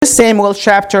Samuel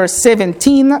chapter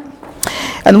 17.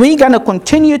 And we're going to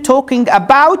continue talking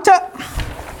about...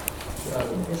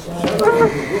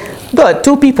 Good,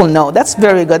 2 people know. That's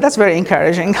very good. That's very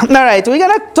encouraging. All right, we're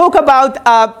going to talk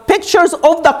about pictures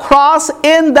of the cross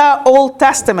in the Old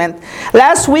Testament.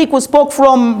 Last week we spoke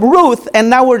from Ruth, and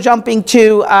now we're jumping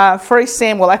to 1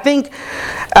 Samuel. I think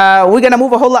we're going to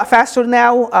move a whole lot faster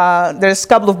now. There's a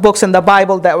couple of books in the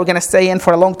Bible that we're going to stay in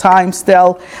for a long time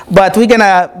still, but we're going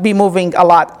to be moving a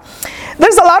lot.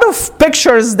 There's a lot of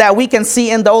pictures that we can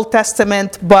see in the Old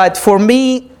Testament, but for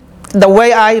me, the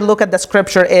way I look at the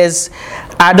scripture is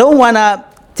I don't want to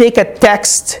take a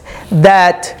text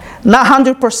that not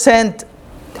 100%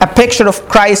 a picture of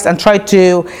Christ and try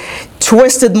to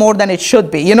twist it more than it should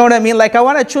be. You know what I mean? Like I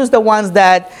want to choose the ones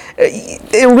that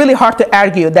it's really hard to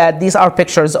argue that these are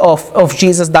pictures of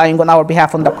Jesus dying on our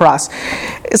behalf on the cross.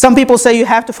 Some people say you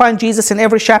have to find Jesus in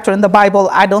every chapter in the Bible.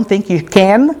 I don't think you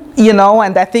can,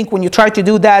 and I think when you try to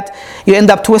do that, you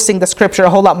end up twisting the scripture a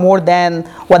whole lot more than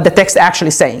what the text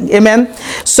actually saying. Amen?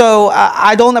 So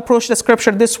I don't approach the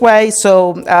scripture this way.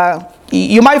 So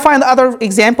you might find other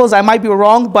examples. I might be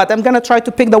wrong, but I'm going to try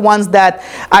to pick the ones that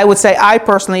I would say I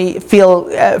personally feel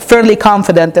fairly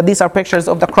confident that these are pictures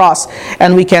of the cross,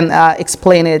 and we can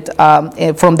explain it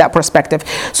from that perspective.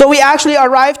 So we actually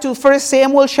arrived to 1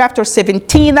 Samuel chapter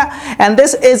 17, and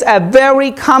this is a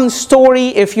very common story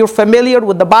if you're familiar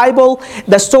with the Bible,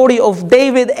 the story of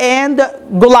David and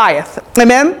Goliath.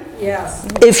 Amen? Yes.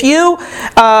 If you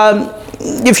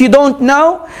don't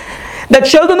know, the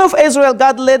children of Israel,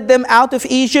 God led them out of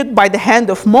Egypt by the hand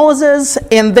of Moses,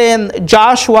 and then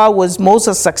Joshua was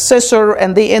Moses' successor,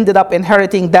 and they ended up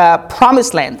inheriting the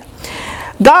promised land.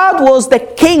 God was the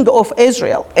king of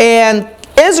Israel, and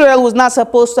Israel was not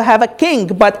supposed to have a king,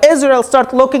 but Israel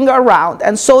started looking around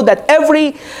and saw that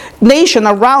every nation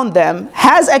around them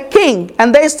has a king,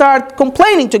 and they start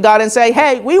complaining to God and say,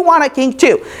 hey, we want a king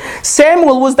too.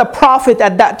 Samuel was the prophet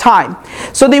at that time.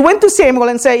 So they went to Samuel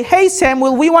and say, hey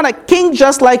Samuel, we want a king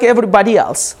just like everybody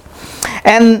else.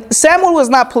 And Samuel was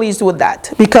not pleased with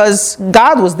that because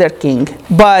God was their king,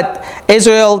 but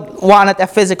Israel wanted a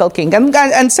physical king.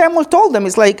 And Samuel told them,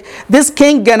 it's like, this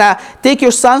king gonna take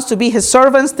your sons to be his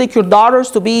servants, take your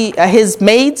daughters to be his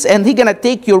maids, and he gonna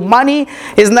take your money.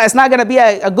 It's not gonna be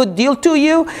a good deal to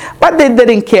you. But they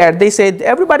didn't care. They said,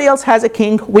 everybody else has a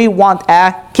king, we want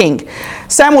a king.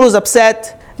 Samuel was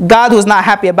upset. God was not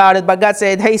happy about it, but God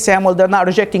said, hey Samuel, they're not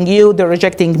rejecting you, they're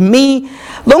rejecting me.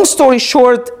 Long story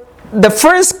short, the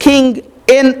first king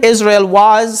in Israel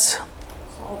was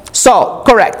Saul,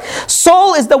 correct.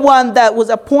 Saul is the one that was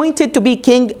appointed to be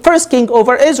king, first king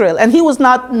over Israel, and he was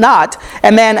not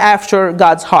a man after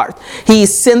God's heart. He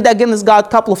sinned against God a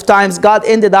couple of times. God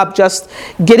ended up just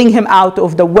getting him out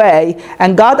of the way,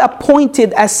 and God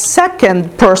appointed a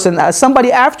second person,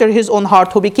 somebody after his own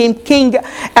heart, who became king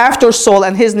after Saul,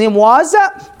 and his name was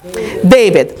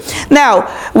David. Now,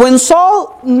 when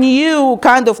Saul knew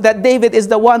kind of that David is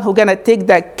the one who's going to take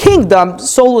the kingdom,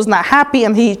 Saul was not happy,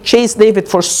 and he chased David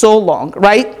for so long,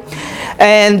 right?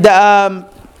 And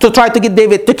to try to get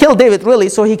David, to kill David really,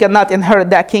 so he cannot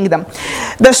inherit that kingdom.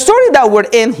 The story that we're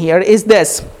in here is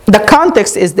this. The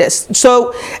context is this.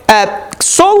 So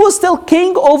Saul was still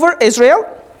king over Israel,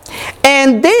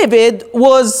 and David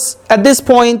was at this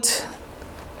point,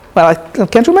 well, I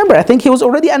can't remember. I think he was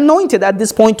already anointed at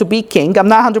this point to be king. I'm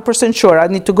not 100% sure. I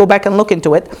need to go back and look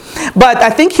into it. But I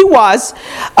think he was.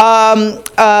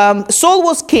 Saul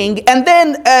was king. And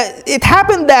then it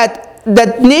happened that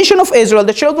the nation of Israel,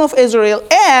 the children of Israel,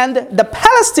 and the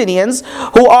Palestinians,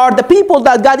 who are the people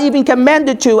that God even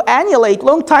commanded to annihilate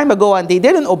long time ago and they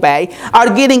didn't obey, are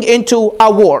getting into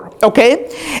a war, okay?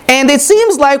 And it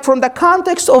seems like from the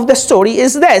context of the story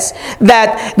is this,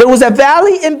 that there was a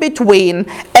valley in between,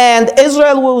 and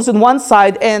Israel was on one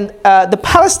side and the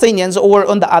Palestinians were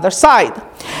on the other side.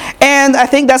 And I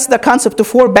think that's the concept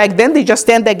of war back then. They just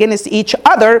stand against each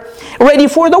other, ready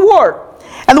for the war.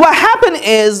 And what happened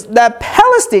is the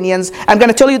Palestinians, I'm going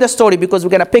to tell you the story because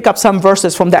we're going to pick up some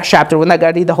verses from that chapter. We're not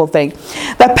going to read the whole thing.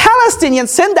 The Palestinians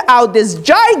sent out this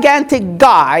gigantic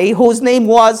guy whose name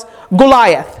was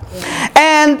Goliath.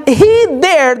 And he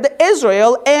dared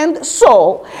Israel and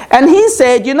Saul. And he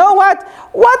said, you know what?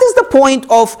 What is the point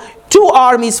of two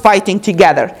armies fighting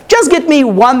together? Just get me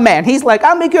one man. He's like,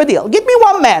 I'll make you a deal. Get me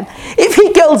one man. If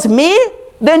he kills me,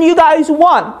 then you guys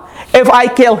won. If I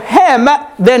kill him,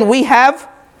 then we have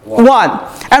One.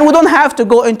 And we don't have to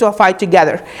go into a fight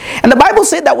together. And the Bible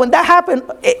said that when that happened,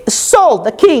 Saul,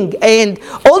 the king, and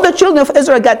all the children of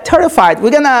Israel got terrified.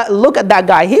 We're going to look at that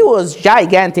guy. He was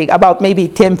gigantic, about maybe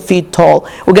 10 feet tall.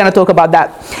 We're going to talk about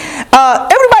that.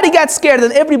 Everybody got scared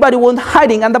and everybody went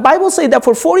hiding. And the Bible said that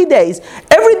for 40 days,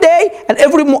 every day and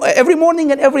every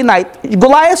morning and every night,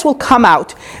 Goliath will come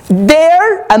out,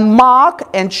 dare and mock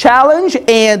and challenge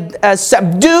and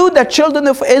subdue the children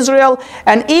of Israel,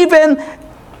 and even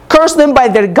curse them by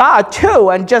their God too,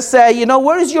 and just say, you know,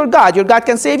 where is your God? Your God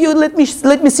can save you. Let me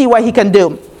see what he can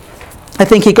do. I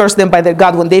think he cursed them by their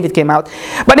God when David came out.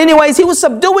 But anyways, he was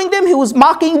subduing them. He was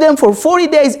mocking them for 40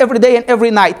 days, every day and every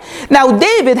night. Now,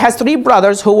 David has 3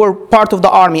 brothers who were part of the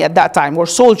army at that time, were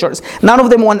soldiers. None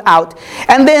of them went out.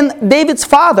 And then David's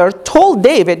father told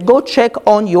David, go check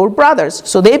on your brothers.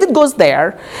 So David goes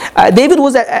there. David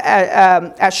was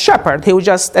a shepherd. He was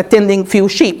just attending few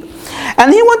sheep.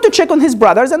 And he went to check on his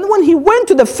brothers. And when he went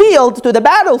to the field, to the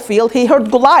battlefield, he heard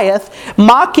Goliath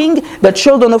mocking the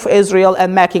children of Israel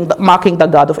and mocking the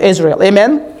God of Israel.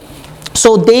 Amen?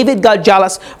 So David got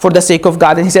jealous for the sake of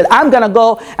God. And he said, I'm going to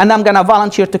go and I'm going to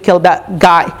volunteer to kill that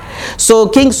guy. So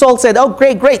King Saul said, oh,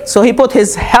 great. So he put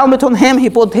his helmet on him. He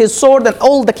put his sword and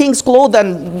all the king's clothes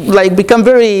and become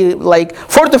very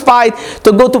fortified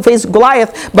to go to face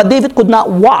Goliath. But David could not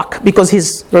walk because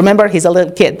he's a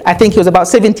little kid. I think he was about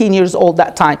 17 years old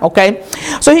that time. Okay.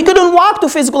 So he couldn't walk to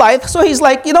face Goliath. So he's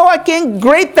like, you know what, King,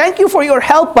 great. Thank you for your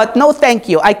help. But no, thank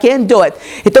you. I can't do it.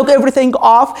 He took everything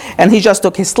off and he just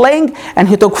took his sling. And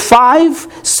he took 5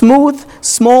 smooth,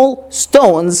 small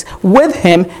stones with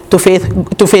him to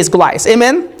face Goliath.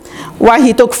 Amen? Why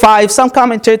he took 5? Some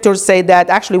commentators say that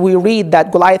actually we read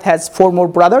that Goliath has 4 more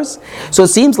brothers. So it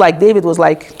seems like David was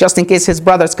like, just in case his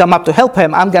brothers come up to help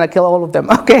him, I'm going to kill all of them.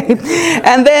 Okay.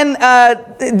 And then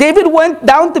David went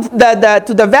down to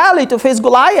the valley to face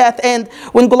Goliath. And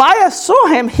when Goliath saw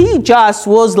him, he just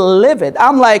was livid.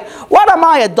 I'm like, what am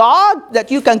I, a dog that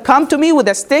you can come to me with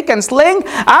a stick and sling?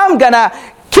 I'm going to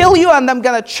kill you and I'm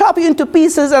going to chop you into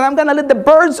pieces and I'm going to let the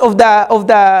birds of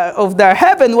the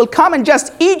heaven will come and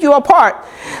just eat you apart.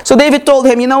 So David told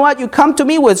him, you know what, you come to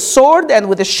me with sword and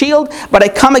with a shield, but I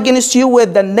come against you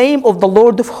with the name of the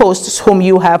Lord of hosts whom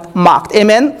you have mocked.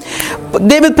 Amen. But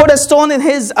David put a stone in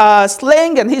his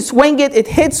sling and he swung it.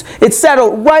 It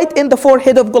settled right in the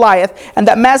forehead of Goliath, and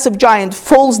that massive giant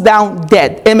falls down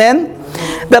dead. Amen.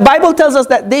 The Bible tells us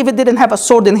that David didn't have a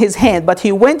sword in his hand, but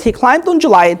he climbed on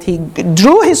Goliath, he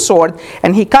drew his sword,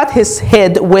 and he cut his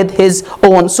head with his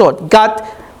own sword. Got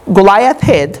Goliath's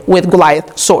head with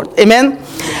Goliath's sword. Amen?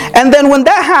 And then when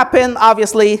that happened,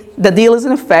 obviously, the deal is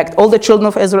in effect. All the children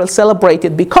of Israel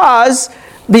celebrated because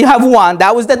they have won.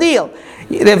 That was the deal.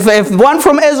 If one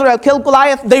from Israel killed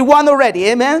Goliath, they won already.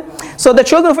 Amen? So the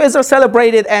children of Israel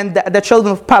celebrated, and the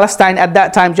children of Palestine at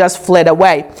that time just fled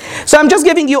away. So I'm just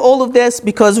giving you all of this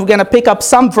because we're going to pick up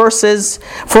some verses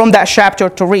from that chapter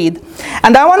to read.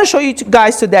 And I want to show you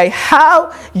guys today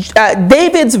how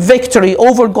David's victory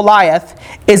over Goliath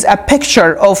is a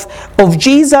picture of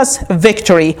Jesus'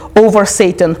 victory over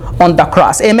Satan on the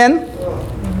cross. Amen?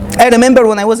 I remember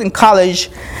when I was in college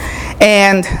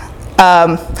and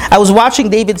I was watching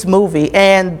David's movie,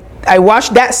 and I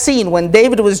watched that scene when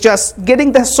David was just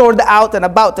getting the sword out and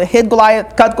about to hit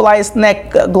Goliath, cut Goliath's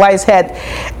neck, Goliath's head.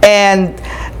 And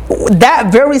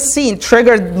that very scene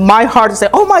triggered my heart to say,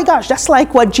 oh my gosh, that's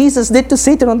like what Jesus did to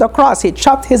Satan on the cross. He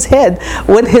chopped his head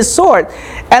with his sword.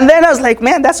 And then I was like,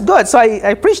 man, that's good. So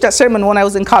I preached that sermon when I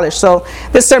was in college. So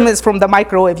this sermon is from the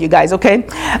microwave, you guys, okay?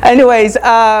 Anyways,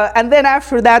 and then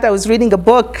after that, I was reading a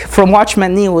book from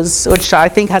Watchman News, which I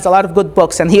think has a lot of good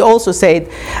books. And he also said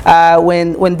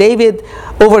when David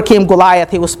overcame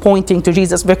Goliath, he was pointing to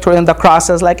Jesus' victory on the cross.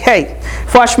 I was like, hey,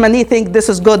 if Watchman Nee think this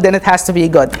is good, then it has to be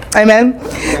good. Amen?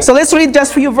 So let's read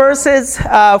just a few verses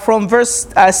from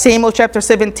Samuel chapter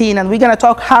 17, and we're going to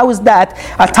talk how is that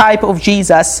a type of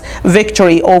Jesus'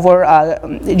 victory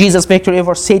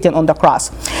over Satan on the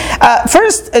cross.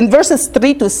 First, in verses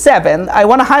 3 to 7, I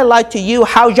want to highlight to you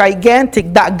how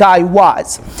gigantic that guy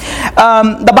was.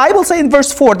 The Bible says in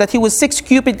verse 4 that he was 6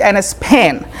 cubits and a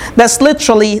span. That's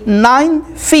literally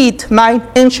 9 feet 9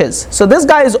 inches. So this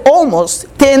guy is almost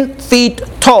 10 feet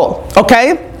tall.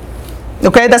 Okay?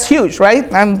 Okay, that's huge,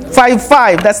 right? I'm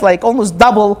 5'5". That's like almost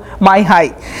double my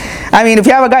height. I mean, if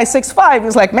you have a guy 6'5",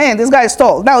 it's like, man, this guy is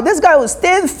tall. Now, this guy was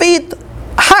 10 feet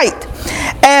height.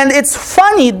 And it's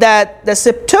funny that the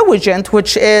Septuagint,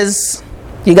 which is,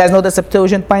 you guys know the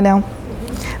Septuagint by now?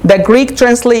 the Greek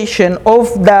translation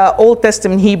of the Old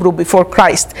Testament Hebrew before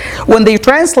Christ. When they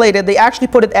translated, they actually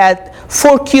put it at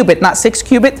 4 cubit, not 6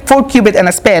 cubit, 4 cubit and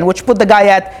a span, which put the guy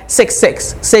at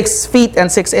 6 feet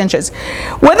and 6 inches.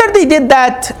 Whether they did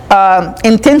that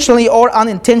intentionally or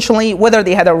unintentionally, whether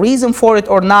they had a reason for it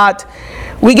or not,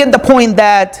 we get the point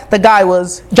that the guy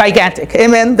was gigantic.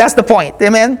 Amen? That's the point.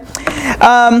 Amen?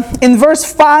 In verse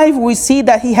 5, we see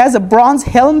that he has a bronze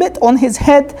helmet on his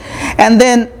head, and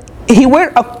then he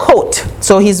wears a coat.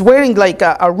 So he's wearing like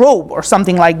a robe or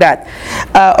something like that.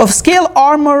 Of scale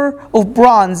armor of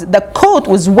bronze, the coat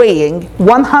was weighing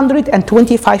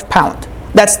 125 pounds.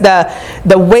 That's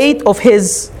the weight of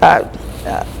his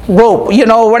robe,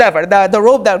 whatever, the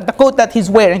robe, the coat that he's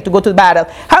wearing to go to the battle.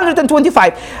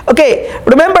 125. Okay,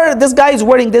 remember, this guy is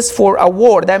wearing this for a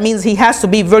war. That means he has to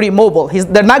be very mobile.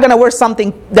 They're not going to wear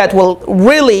something that will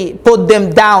really put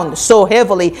them down so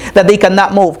heavily that they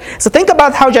cannot move. So think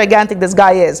about how gigantic this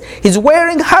guy is. He's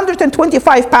wearing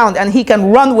 125 pounds and he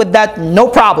can run with that no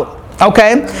problem.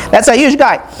 Okay, that's a huge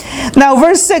guy. Now,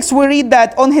 verse 6, we read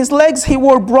that on his legs he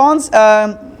wore bronze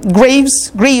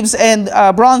greaves, and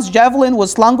bronze javelin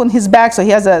was slung on his back. So he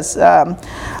has a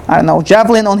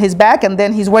javelin on his back, and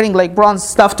then he's wearing like bronze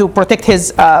stuff to protect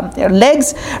his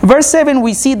legs. Verse 7,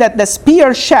 we see that the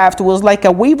spear shaft was like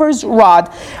a weaver's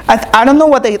rod. I don't know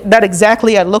what that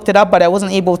exactly. I looked it up, but I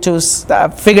wasn't able to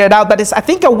figure it out. But it's, I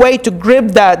think, a way to grip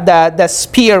the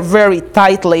spear very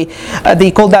tightly.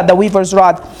 They call that the weaver's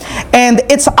rod. And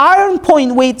its iron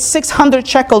point weighed 600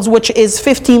 shekels, which is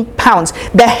 15 pounds.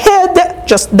 The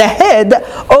head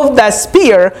of the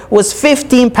spear was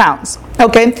 15 pounds.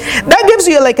 Okay, that gives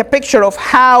you like a picture of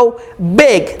how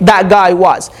big that guy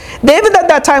was. David at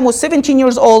that time was 17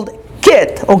 years old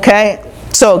kid. Okay,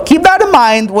 so keep that in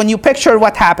mind when you picture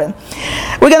what happened.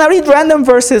 We're going to read random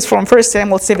verses from 1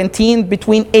 Samuel 17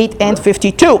 between 8 and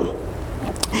 52.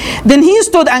 Then he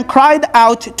stood and cried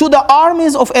out to the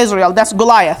armies of Israel, that's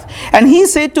Goliath, and he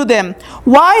said to them,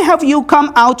 "Why have you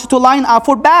come out to line up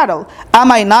for battle?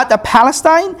 Am I not a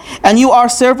Palestine, and you are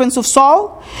servants of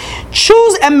Saul?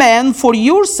 Choose a man for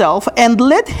yourself and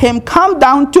let him come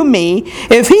down to me.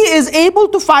 If he is able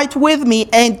to fight with me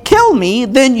and kill me,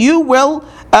 then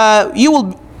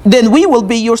then we will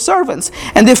be your servants.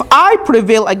 And if I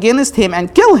prevail against him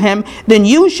and kill him, then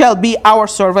you shall be our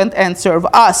servant and serve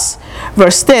us."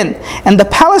 Verse 10, and the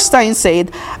Palestinians said,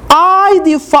 "I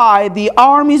defy the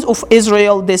armies of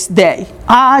Israel this day."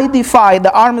 I defy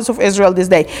the armies of Israel this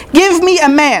day. "Give me a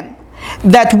man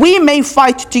that we may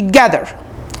fight together."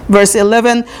 Verse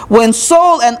 11, when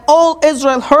Saul and all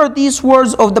Israel heard these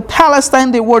words of the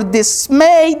Palestine, they were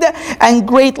dismayed and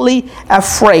greatly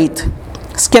afraid.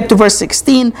 Skip to verse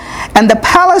 16. And the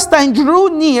Palestine drew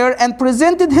near and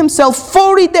presented himself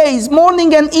 40 days,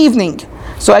 morning and evening.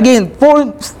 So again,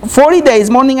 40 days,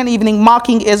 morning and evening,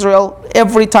 mocking Israel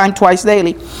every time, twice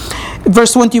daily.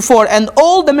 Verse 24, and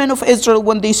all the men of Israel,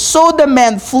 when they saw the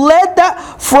man, fled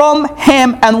from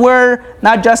him and were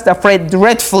not just afraid,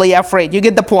 dreadfully afraid. You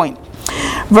get the point.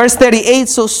 Verse 38,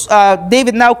 so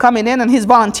David now coming in and he's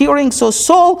volunteering. So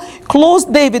Saul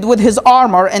clothed David with his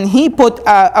armor, and he put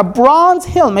a bronze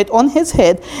helmet on his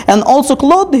head and also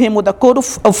clothed him with a coat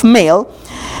of mail.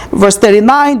 Verse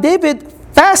 39, David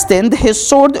fastened his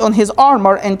sword on his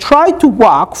armor and tried to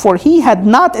walk, for he had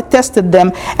not tested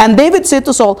them. And David said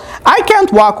to Saul, "I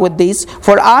can't walk with these,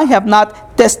 for I have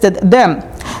not tested them."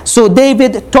 So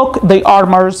David took the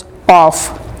armors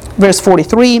off. Verse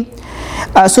 43,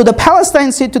 so the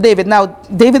Palestinians said to David, now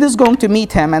David is going to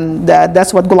meet him, and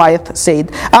that's what Goliath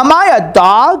said, "Am I a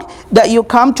dog that you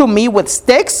come to me with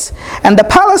sticks?" And the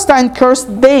Palestine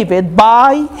cursed David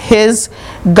by his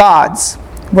gods.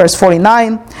 Verse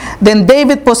 49, then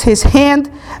David put his hand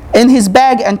in his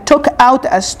bag and took out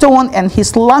a stone, and he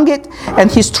slung it,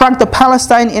 and he struck the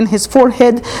Palestine in his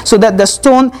forehead, so that the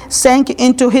stone sank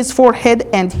into his forehead,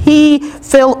 and he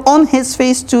fell on his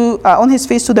face to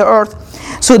the earth.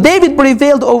 So David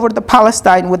prevailed over the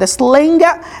Palestine with a sling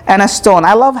and a stone.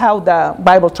 I love how the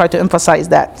Bible tried to emphasize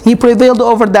that. He prevailed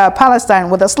over the Palestine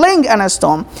with a sling and a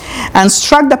stone, and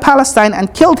struck the Palestine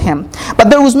and killed him. But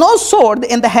there was no sword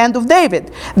in the hand of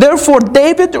David. Therefore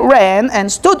David ran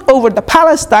and stood over the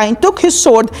Palestine, took his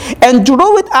sword and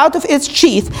drew it out of its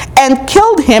sheath, and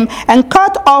killed him and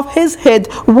cut off his head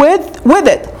with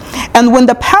it. And when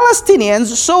the Palestinians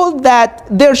saw that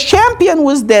their champion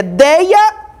was dead, they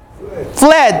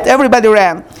fled. Everybody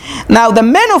ran. Now the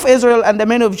men of Israel and the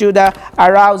men of Judah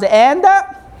aroused and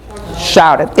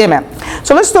shouted. Amen.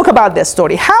 So let's talk about this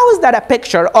story. How is that a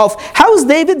picture of, how is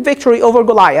David's victory over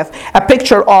Goliath a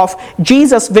picture of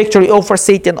Jesus' victory over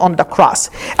Satan on the cross?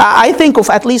 I think of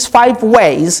at least 5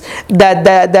 ways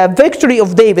that the victory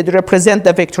of David represent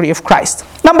the victory of Christ.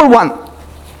 Number 1,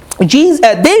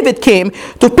 David came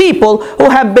to people who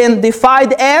have been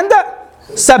defied and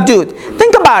subdued.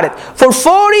 Think about it. For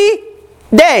 40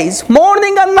 days,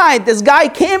 morning and night, this guy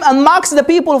came and mocks the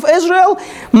people of Israel,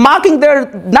 mocking their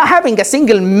not having a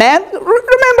single man.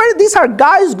 Remember, these are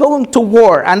guys going to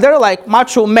war, and they're like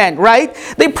macho men, right?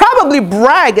 They probably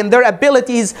brag in their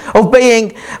abilities of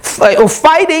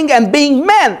fighting and being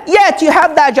men. Yet you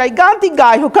have that gigantic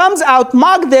guy who comes out,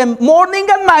 mock them morning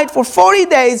and night for 40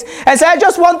 days, and say, "I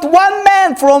just want one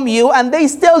man from you," and they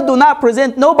still do not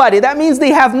present nobody. That means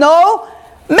they have no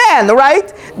man,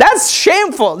 right? That's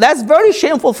shameful. That's very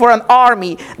shameful for an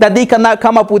army that they cannot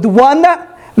come up with one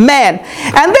man.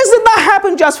 And this did not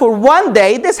happen just for one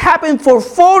day. This happened for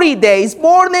 40 days,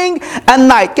 morning and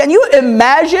night. Can you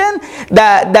imagine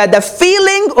the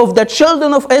feeling of the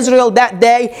children of Israel that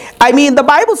day? I mean, the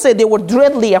Bible said they were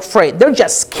dreadfully afraid. They're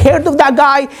just scared of that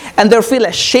guy, and they feel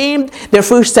ashamed. They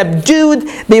feel subdued.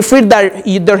 They feel that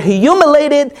they're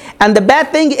humiliated. And the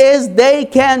bad thing is they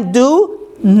can do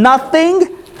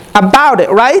nothing about it,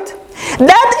 right?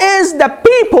 That is the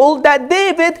people that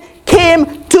David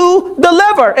came to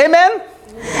deliver. Amen?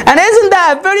 And isn't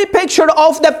that a very picture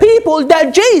of the people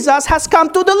that Jesus has come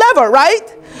to deliver, right?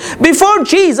 Before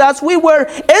Jesus, we were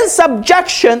in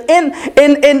subjection,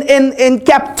 in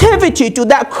captivity to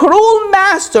that cruel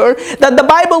master that the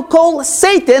Bible calls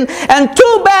Satan, and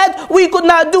too bad we could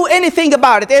not do anything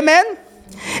about it. Amen?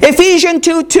 Ephesians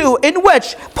 2:2, in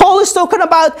which Paul is talking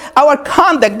about our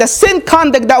conduct, the sin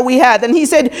conduct that we had. And he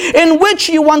said, in which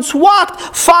you once walked,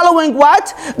 following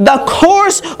what? The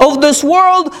course of this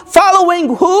world,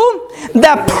 following who?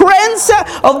 The prince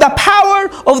of the power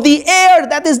of the air,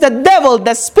 that is the devil,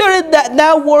 the spirit that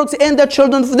now works in the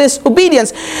children of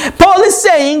disobedience. Paul is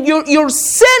saying you're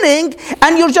sinning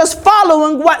and you're just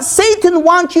following what Satan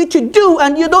wants you to do,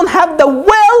 and you don't have the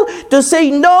will to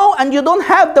say no, and you don't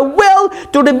have the will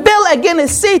to rebel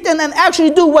against Satan and actually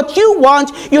do what you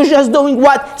want. You're just doing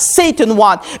what Satan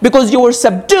wants, because you were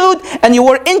subdued and you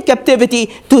were in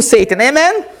captivity to Satan.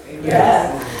 Amen?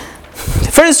 Yes.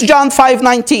 1 John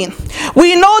 5:19.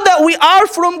 We know that we are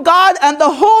from God, and the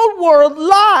whole world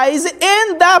lies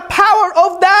in the power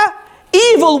of the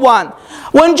evil one.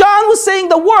 When John was saying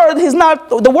the world, he's not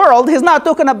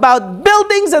talking about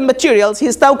buildings and materials.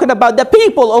 He's talking about the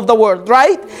people of the world,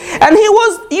 right? And he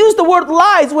used the word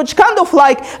lies, which kind of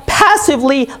like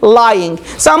passively lying.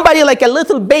 Somebody like a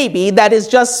little baby that is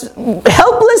just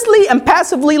helplessly and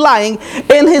passively lying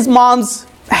in his mom's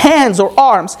hands or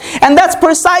arms. And that's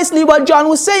precisely what John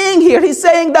was saying here. He's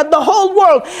saying that the whole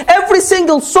world, every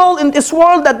single soul in this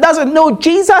world that doesn't know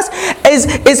Jesus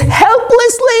is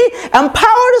helplessly and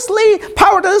powerlessly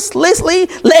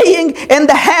laying in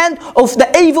the hand of the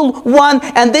evil one,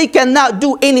 and they cannot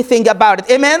do anything about it.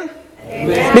 Amen?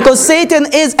 Amen. Because Satan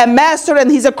is a master, and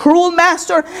he's a cruel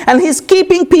master, and he's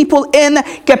keeping people in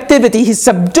captivity. He's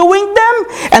subduing them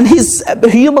and he's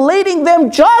humiliating them,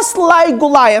 just like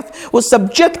Goliath was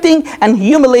subjecting and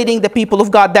humiliating the people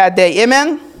of God that day.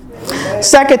 Amen?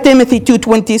 2 Timothy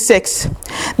 2:26.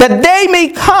 That they may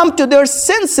come to their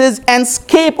senses and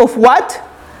escape of what?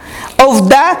 Of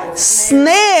the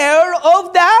snare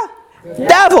of the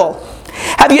devil.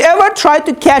 Have you ever tried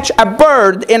to catch a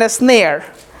bird in a snare?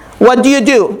 What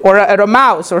do? Or a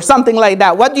mouse or something like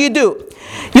that. What do?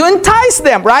 You entice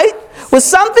them, right? With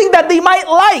something that they might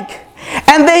like.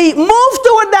 And they move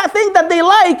toward that thing that they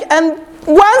like. And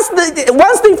once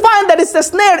they find that it's a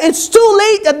snare, it's too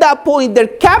late at that point. They're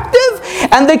captive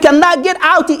and they cannot get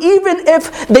out even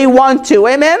if they want to.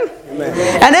 Amen?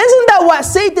 Amen. And isn't that what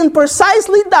Satan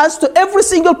precisely does to every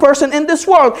single person in this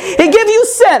world? He gives you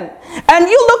sin. And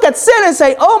you look at sin and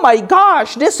say, oh my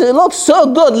gosh, this looks so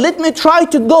good. Let me try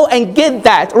to go and get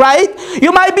that, right?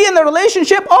 You might be in a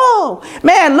relationship. Oh,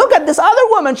 man, look at this other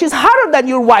woman. She's hotter than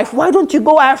your wife. Why don't you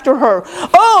go after her?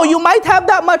 Oh, you might have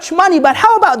that much money, but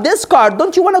how about this car?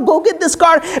 Don't you want to go get this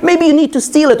car? Maybe you need to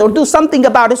steal it or do something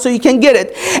about it so you can get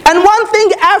it. And one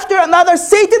thing after another,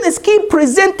 Satan is keep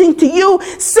presenting to you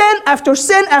sin after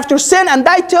sin after sin. And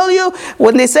I tell you,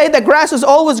 when they say the grass is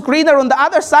always greener on the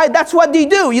other side, that's what they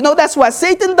do. You know, that's what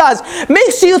Satan does.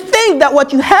 Makes you think that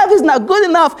what you have is not good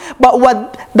enough, but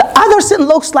what the other sin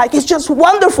looks like is just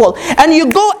wonderful. And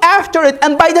you go after it,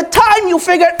 and by the time you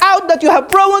figure out that you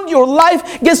have ruined your life,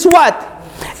 guess what?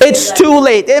 It's too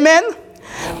late. Amen?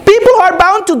 People who are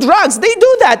bound to drugs, they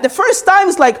do that. The first time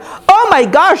it's like, oh my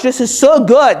gosh, this is so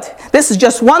good. This is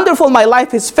just wonderful. My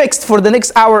life is fixed for the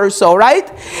next hour or so, right?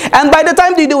 And by the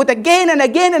time they do it again and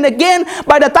again and again,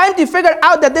 by the time they figure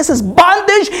out that this is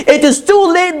bondage, it is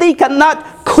too late. They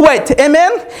cannot quit.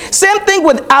 Amen? Same thing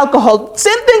with alcohol.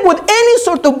 Same thing with any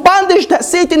sort of bondage that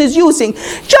Satan is using.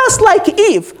 Just like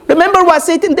Eve. Remember what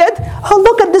Satan did? Oh,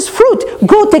 look at this fruit.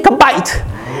 Go take a bite.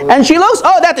 And she looks,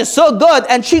 oh, that is so good.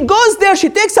 And she goes there, she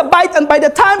takes a bite, and by the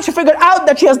time she figured out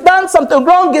that she has done something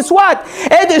wrong, guess what?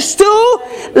 It is too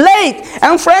late.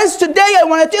 And friends, today I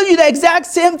want to tell you the exact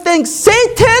same thing.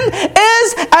 Satan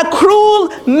is a cruel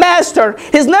master.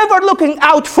 He's never looking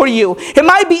out for you. He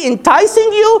might be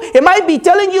enticing you. He might be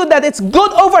telling you that it's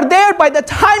good over there. By the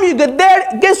time you get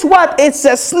there, guess what? It's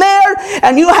a snare,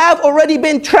 and you have already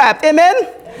been trapped. Amen?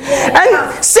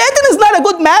 And Satan is not a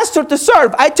good master to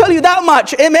serve. I tell you that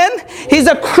much. Amen. He's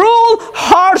a cruel,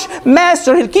 harsh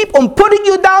master. He'll keep on putting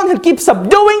you down. He'll keep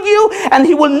subduing you. And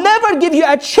he will never give you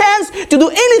a chance to do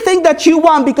anything that you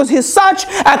want, because he's such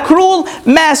a cruel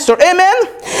master. Amen.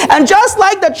 And just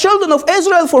like the children of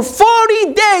Israel for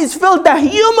 40 days felt the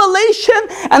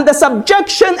humiliation and the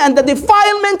subjection and the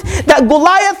defilement that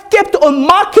Goliath kept on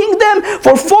mocking them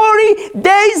for 40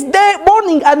 days, day,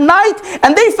 morning and night.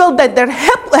 And they felt that they're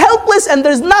helpless and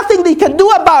there's nothing they can do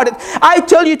about it. I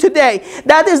tell you today,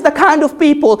 that is the kind of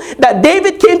people that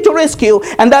David came to rescue,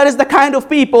 and that is the kind of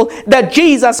people that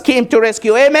Jesus came to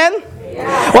rescue. Amen?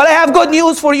 Yeah. Well, I have good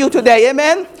news for you today.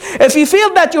 Amen? If you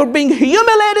feel that you're being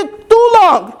humiliated too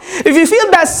long, if you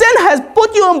feel that sin has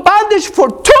put you in bondage for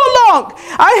too long,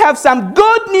 I have some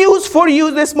good news for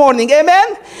you this morning.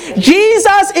 Amen?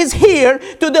 Jesus is here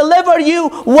to deliver you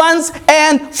once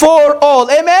and for all.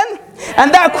 Amen?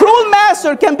 And that cruel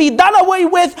master can be done away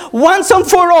with once and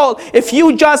for all if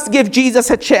you just give Jesus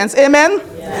a chance. Amen?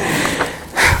 Yeah.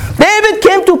 David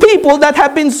came to people that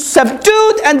have been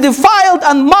subdued and defiled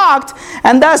and mocked,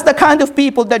 and that's the kind of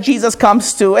people that Jesus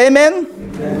comes to. Amen?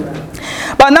 Amen.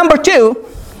 But number two,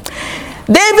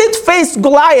 David faced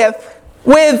Goliath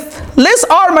with less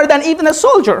armor than even a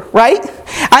soldier, right?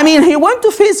 I mean, he went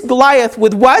to face Goliath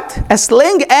with what? A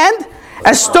sling and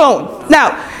a stone.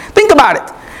 Now, think about it.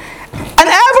 An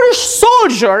average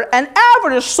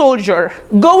soldier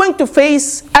going to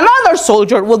face another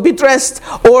soldier will be dressed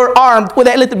or armed with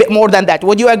a little bit more than that.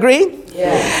 Would you agree?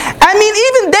 Yeah. I mean,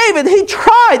 even David, he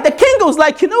tried. The king was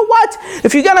like, you know what?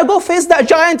 If you're going to go face that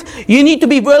giant, you need to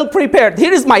be well prepared.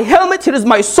 Here is my helmet. Here is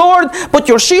my sword. Put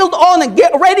your shield on and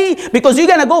get ready, because you're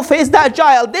going to go face that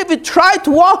giant. David tried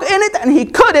to walk in it and he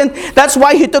couldn't. That's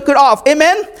why he took it off.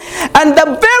 Amen? And the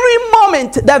very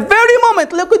moment,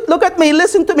 look at me,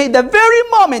 listen to me. The very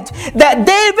moment that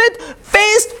David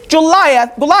faced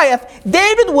Goliath,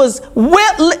 David was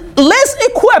less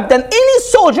equipped than any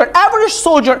soldier, average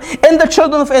soldier in the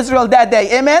children of Israel that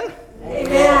day. Amen?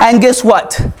 Amen. And guess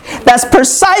what? That's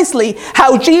precisely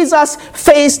how Jesus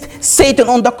faced Satan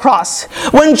on the cross.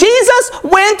 When Jesus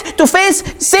went to face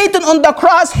Satan on the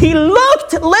cross, he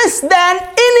looked less than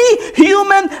any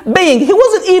human being. He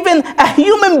wasn't even a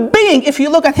human being. If you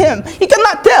look at him, you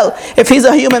cannot tell if he's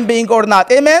a human being or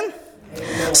not. Amen?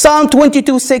 Psalm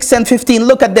 22, 6 and 15.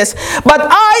 Look at this. But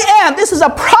I am, this is a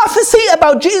prophecy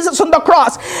about Jesus on the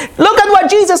cross. Look at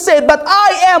what Jesus said. But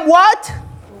I am what?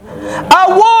 A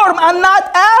worm and not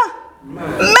a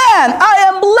man. I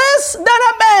am less than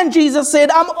a man, Jesus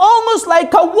said. I'm almost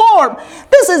like a worm.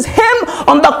 This is him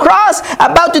on the cross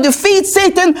about to defeat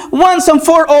Satan once and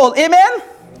for all. Amen?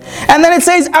 And then it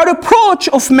says, a reproach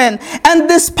of men and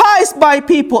despised by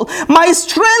people. My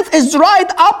strength is dried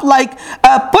up like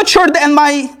potsherd, and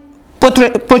my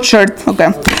potsherd.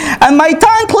 Okay. And my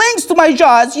tongue clings to my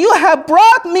jaws. You have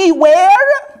brought me where?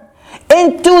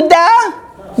 Into the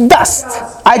dust.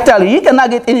 I tell you, you cannot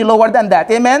get any lower than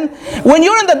that. Amen? When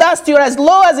you're in the dust, you're as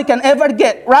low as you can ever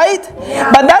get, right?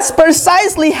 Yeah. But that's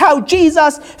precisely how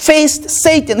Jesus faced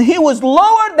Satan. He was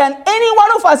lower than any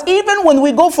one of us, even when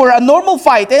we go for a normal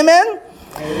fight. Amen?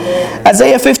 Amen.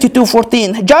 Isaiah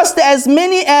 52:14. Just as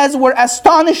many as were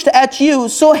astonished at you,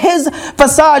 so his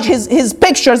visage, his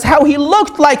pictures, how he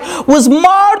looked like, was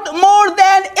marred more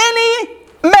than any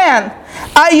man.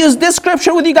 I use this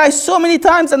scripture with you guys so many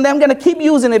times, and I'm going to keep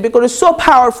using it because it's so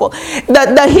powerful.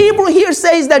 That the Hebrew here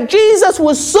says that Jesus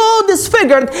was so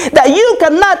disfigured that you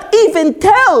cannot even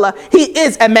tell he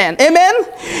is a man. Amen?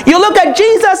 You look at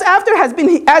Jesus after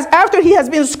he has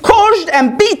been scourged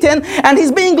and beaten, and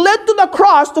he's being led to the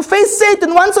cross to face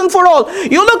Satan once and for all.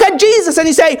 You look at Jesus and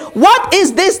you say, what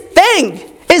is this thing?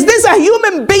 Is this a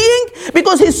human being? Because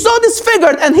because he's so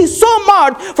disfigured and he's so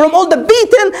marred from all the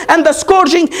beating and the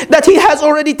scourging that he has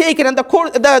already taken, and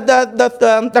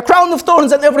the crown of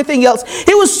thorns and everything else.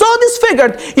 He was so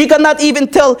disfigured, he cannot even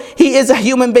tell he is a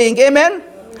human being. Amen?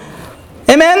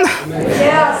 Amen?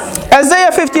 Yes.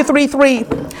 Isaiah 53:3.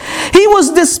 He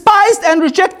was despised and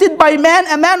rejected by man,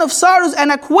 a man of sorrows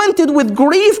and acquainted with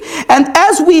grief, and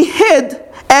as we hid,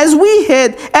 as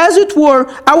it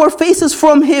were, our faces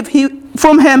from him,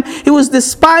 he was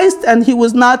despised, and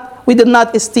we did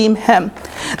not esteem him.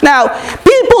 Now,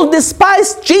 people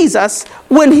despised Jesus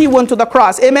when he went to the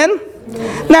cross. Amen?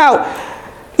 Now,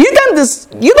 you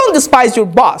don't despise your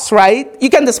boss, right? You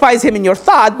can despise him in your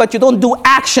thought, but you don't do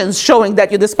actions showing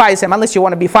that you despise him unless you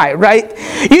want to be fired, right?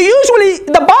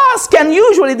 The boss can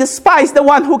usually despise the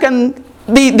one who can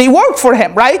they work for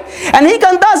him, right? And he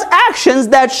can does actions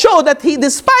that show that he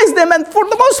despises them, and for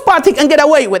the most part he can get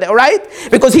away with it, right?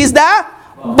 Because he's the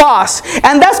boss.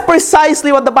 And that's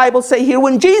precisely what the Bible says here.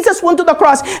 When Jesus went to the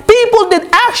cross, people did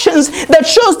actions that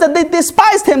shows that they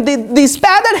despised him. They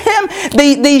spat at him.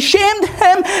 They shamed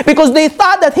him because they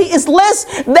thought that he is less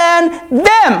than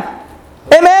them.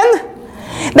 Amen?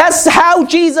 That's how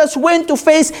Jesus went to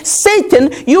face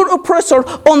Satan, your oppressor,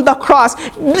 on the cross.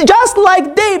 Just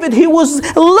like David, he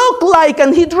looked like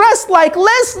and he dressed like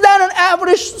less than an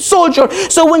average soldier.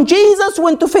 So when Jesus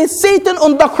went to face Satan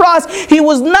on the cross, he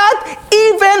was not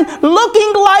even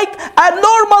looking like a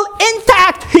normal,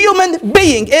 intact human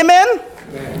being. Amen?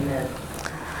 Amen.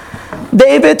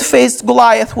 David faced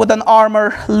Goliath with an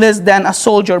armor less than a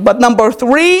soldier. But number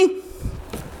 3,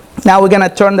 now we're going to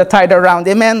turn the tide around.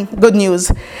 Amen. Good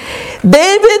news.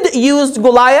 David used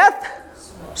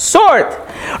Goliath's sword.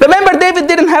 Remember, David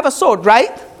didn't have a sword, right?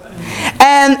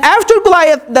 And after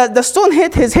Goliath, the stone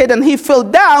hit his head and he fell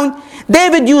down,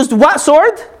 David used what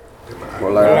sword?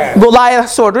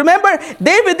 Goliath's sword. Remember,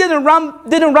 David didn't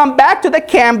run back to the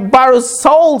camp, borrow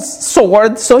Saul's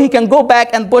sword so he can go back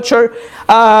and butcher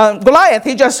Goliath.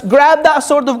 He just grabbed the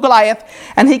sword of Goliath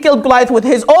and he killed Goliath with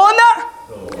his own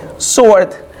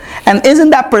sword. And isn't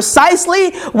that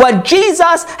precisely what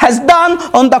Jesus has done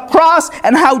on the cross,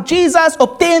 and how Jesus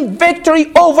obtained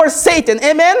victory over Satan?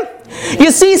 Amen?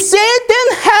 You see, Satan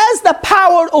has the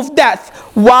power of death.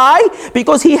 Why?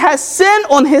 Because he has sin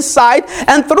on his side,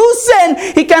 and through sin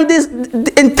he can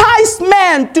entice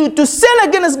man to sin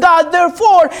against God.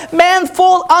 Therefore, man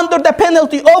fall under the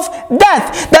penalty of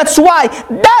death. That's why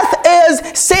death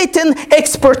is Satan's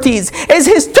expertise, is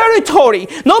his territory.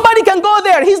 Nobody can go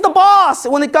there. He's the boss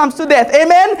when it comes to death.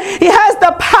 Amen? He has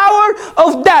the power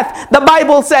of death, the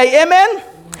Bible says. Amen?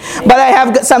 But I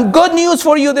have some good news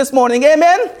for you this morning.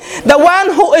 Amen? The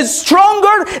one who is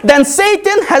stronger than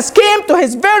Satan has came to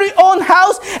his very own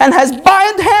house and has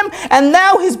bound him, and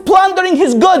now he's plundering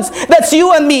his goods. That's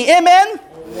you and me. Amen?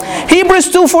 Hebrews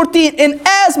 2:14.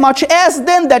 Inasmuch as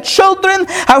then the children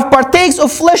have partakes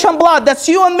of flesh and blood, that's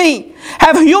you and me,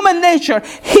 have human nature,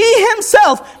 he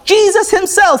himself, Jesus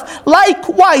himself,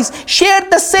 likewise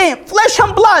shared the same flesh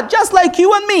and blood, just like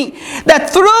you and me, that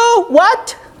through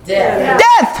what?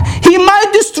 Death. He might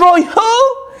destroy who?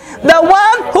 The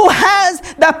one who has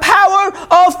the power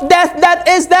of death, that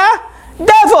is the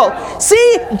devil.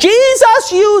 See,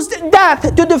 Jesus used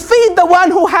death to defeat the one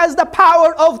who has the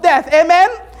power of death. Amen?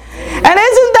 And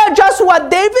isn't that just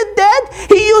what David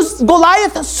did? He used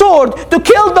Goliath's sword to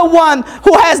kill the one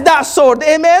who has that sword.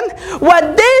 Amen? What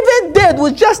David did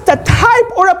was just a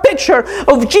type or a picture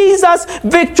of Jesus'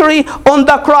 victory on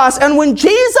the cross. And when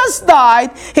Jesus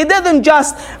died, he didn't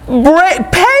just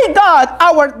pay God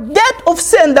our debt of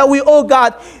sin that we owe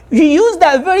God. He used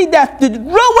that very death to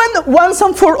ruin once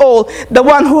and for all the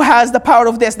one who has the power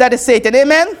of death, that is Satan.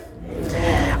 Amen?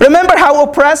 Remember how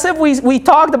oppressive we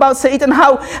talked about Satan,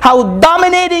 how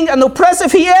dominating and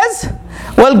oppressive he is?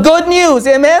 Well, good news,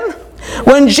 amen?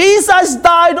 When Jesus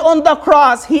died on the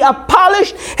cross, he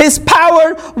abolished his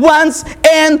power once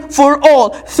and for all.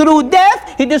 Through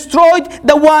death, he destroyed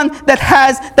the one that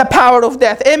has the power of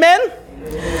death. Amen?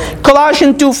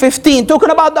 Colossians 2:15, talking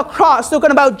about the cross,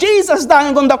 talking about Jesus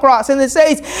dying on the cross, and it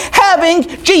says, having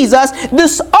Jesus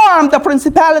disarmed the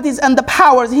principalities and the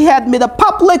powers, he had made a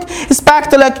public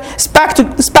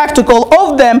spectacle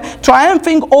of them,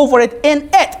 triumphing over it in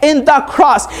the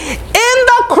cross. In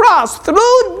the cross,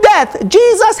 through death,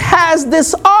 Jesus has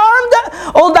disarmed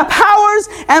all the powers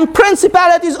and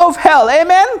principalities of hell.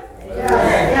 Amen?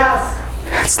 Yes.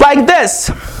 It's like this.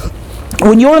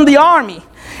 When you're in the army,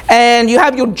 and you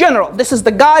have your general. This is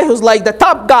the guy who's like the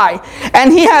top guy.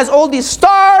 And he has all these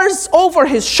stars over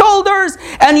his shoulders.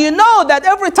 And you know that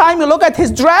every time you look at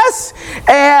his dress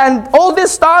and all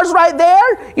these stars right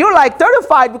there, you're like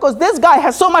terrified because this guy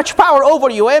has so much power over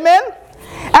you. Amen?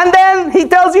 And then Amen. He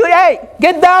tells you, hey,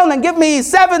 get down and give me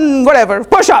 7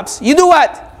 push-ups. You do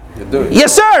what? You do it.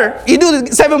 Yes, sir. You do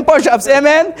the 7 push-ups.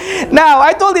 Amen. Now,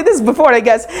 I told you this before, I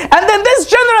guess. And then this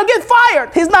general gets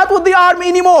fired. He's not with the army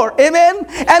anymore. Amen.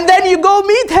 And then you go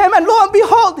meet him, and lo and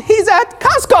behold, he's at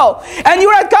Costco. And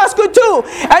you're at Costco too.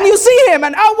 And you see him.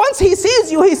 And once he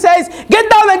sees you, he says, get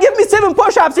down and give me 7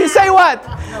 push-ups. You say what?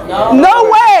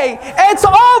 No way. It's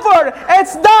over.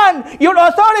 It's done. Your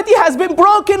authority has been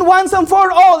broken once and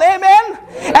for all. Amen.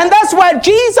 And that's what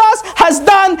Jesus has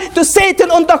done to Satan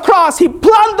on the cross. He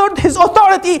plundered his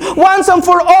authority once and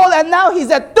for all, and now he's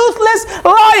a toothless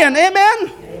lion.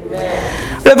 Amen.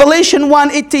 Amen. Revelation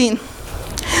 1:18.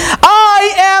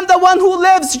 I am the one who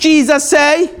lives, Jesus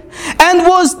say, and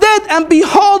was dead, and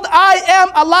behold, I am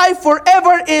alive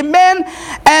forever. Amen.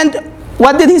 And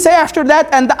what did he say after that?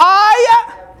 And I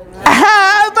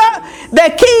have the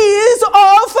keys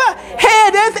of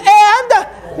Hades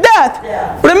and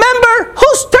death. Remember,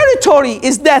 whose territory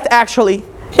is death actually?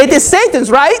 It is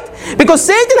Satan's, right? Because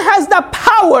Satan has the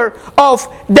power of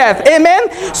death.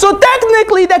 Amen? So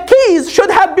technically the keys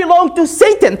should have belonged to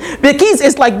Satan. The keys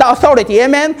is like the authority.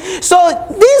 Amen? So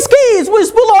these keys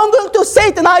was belonging to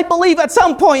Satan, I believe, at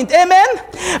some point. Amen?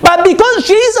 But because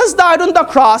Jesus died on the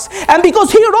cross, and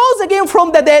because he rose again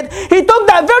from the dead, he took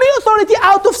that very authority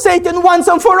out of Satan once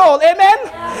and for all. Amen?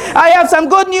 I have some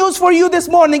good news for you this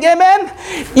morning. Amen?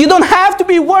 You don't have to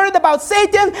be worried about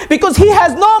Satan, because he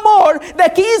has no more the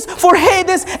keys for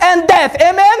Hades and death.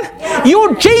 Amen?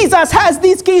 Your Jesus has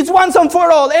these keys once and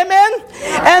for all. Amen?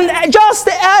 And just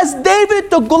as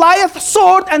David took Goliath's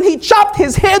sword and he chopped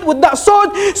his head with that sword,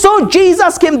 so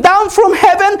Jesus came down from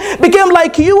heaven, became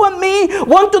like you and me,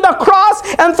 went to the cross,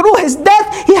 and through his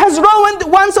death he has ruined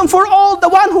once and for all the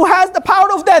one who has the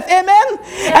power of death. Amen?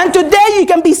 And today you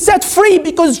can be set free,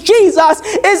 because Jesus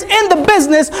is in the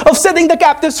business of setting the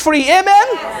captives free. Amen?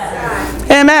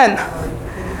 Amen.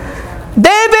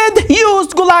 David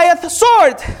used Goliath's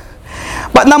sword.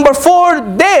 But number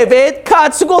 4, David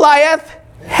cuts Goliath's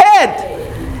head.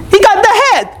 He got the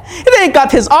head. He didn't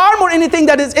cut his arm or anything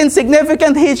that is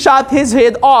insignificant. He shot his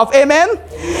head off. Amen?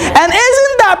 And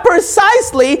isn't that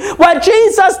precisely what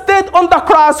Jesus did on the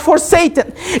cross for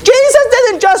Satan? Jesus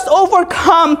didn't just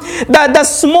overcome the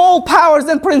small powers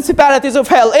and principalities of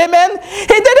hell. Amen? He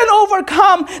didn't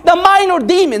overcome the minor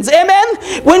demons. Amen?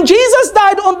 When Jesus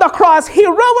died on the cross, he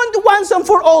ruined once and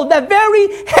for all the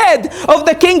very head of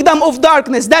the kingdom of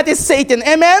darkness. That is Satan.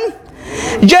 Amen?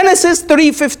 Genesis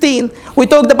 3:15. We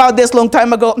talked about this long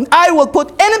time ago. I will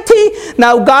put enmity.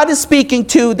 Now God is speaking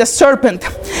to the serpent.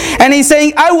 And he's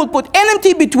saying, I will put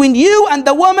enmity between you and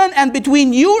the woman, and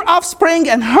between your offspring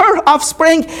and her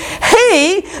offspring.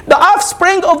 He, the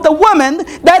offspring of the woman,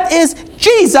 that is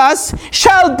Jesus,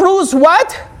 shall bruise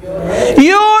what?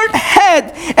 Your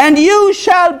head. And you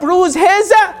shall bruise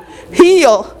his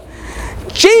heel.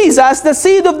 Jesus, the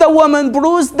seed of the woman,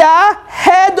 bruised the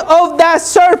head of the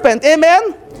serpent.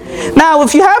 Amen? Now,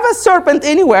 if you have a serpent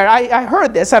anywhere, I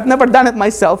heard this, I've never done it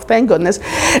myself, thank goodness.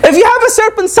 If you have a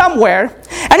serpent somewhere,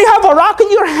 and you have a rock in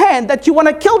your hand that you want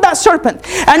to kill that serpent,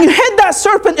 and you hit that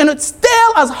serpent in its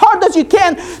tail as hard as you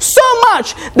can, so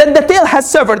much that the tail has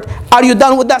severed, are you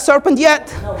done with that serpent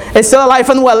yet? No. It's still alive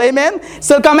and well, amen?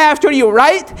 Still come after you,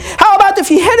 right? How about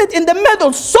if you hit it in the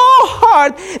middle so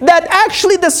hard that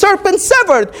actually the serpent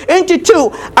severed into 2?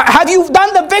 Have you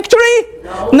done the victory?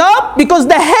 No, because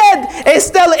the head is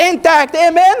still intact.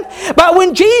 Amen? But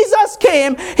when Jesus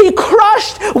came, he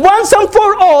crushed once and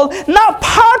for all, not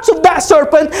parts of that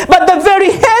serpent, but the very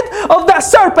head of that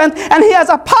serpent, and he has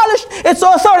abolished its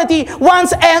authority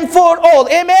once and for all.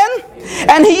 Amen?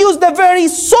 And he used the very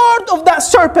sword of that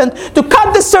serpent to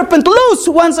cut the serpent loose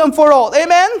once and for all.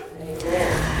 Amen?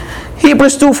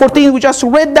 Hebrews 2:14, we just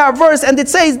read that verse, and it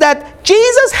says that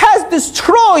Jesus has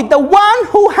destroyed the one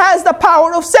who has the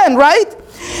power of sin, right?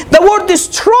 The word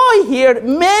destroy here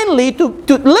mainly, to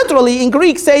literally in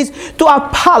Greek says to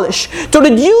abolish, to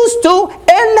reduce to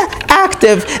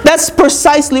inactive. That's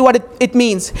precisely what it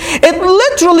means. It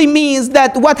literally means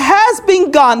that what has been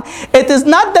gone, it is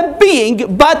not the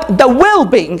being, but the will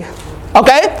being.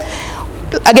 Okay?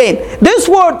 Again, this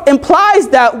word implies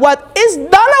that what is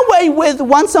done away with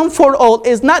once and for all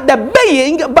is not the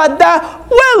being, but the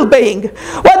well-being.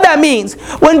 What that means,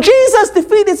 when Jesus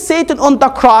defeated Satan on the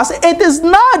cross, it is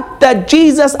not that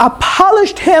Jesus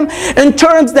abolished him in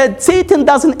terms that Satan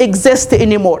doesn't exist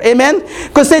anymore. Amen?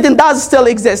 Because Satan does still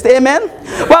exist. Amen?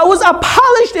 What was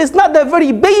abolished is not the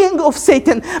very being of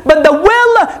Satan, but the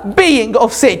well-being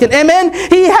of Satan. Amen?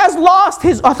 He has lost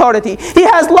his authority. He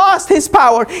has lost his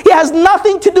power. He has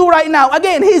nothing to do right now.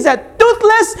 Again, he's a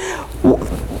toothless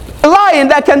lion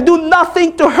that can do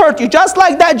nothing to hurt you. Just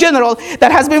like that general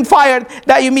that has been fired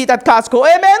that you meet at Costco.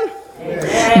 Amen?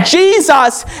 Amen.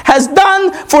 Jesus has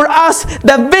done for us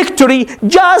the victory,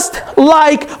 just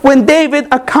like when David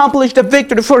accomplished the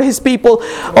victory for his people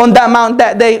on that mount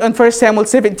that day in 1 Samuel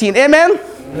 17. Amen?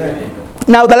 Amen.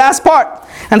 Now the last part,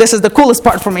 and this is the coolest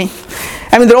part for me.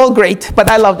 I mean, they're all great, but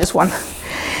I love this one.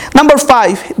 Number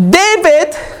 5,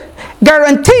 David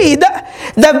guaranteed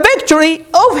the victory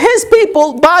of his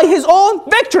people by his own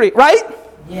victory, right?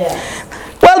 Yeah.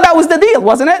 Well, that was the deal,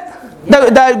 wasn't it?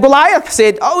 Yeah. The Goliath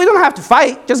said, oh, we don't have to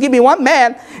fight. Just give me one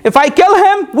man. If I kill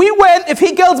him, we win. If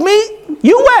he kills me,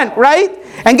 you win, right?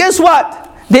 And guess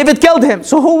what? David killed him.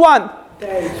 So who won?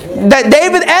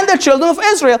 David and the children of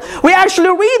Israel. We actually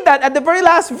read that at the very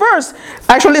last verse.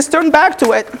 Actually, let's turn back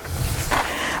to it.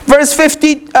 Verse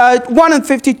 51 and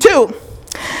 52.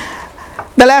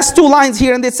 The last 2 lines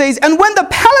here, and it says, and when the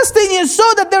Palestinians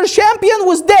saw that their champion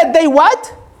was dead, they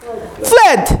what?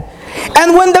 Fled.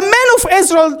 And when the men of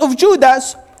Israel, of Judah,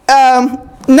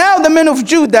 now the men of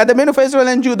Judah, the men of Israel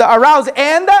and Judah aroused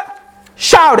and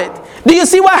shouted. Do you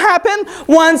see what happened?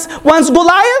 Once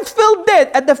Goliath fell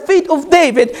dead at the feet of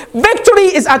David,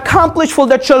 victory is accomplished for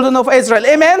the children of Israel.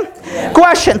 Amen? Yeah.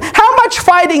 Question, how much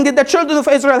fighting did the children of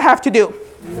Israel have to do?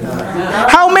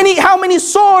 How many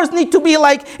swords need to be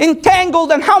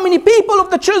entangled, and how many people of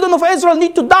the children of Israel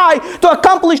need to die to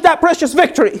accomplish that precious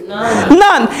victory?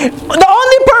 None. The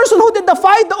only person who did the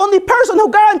fight, the only person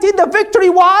who guaranteed the victory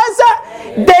was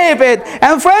David.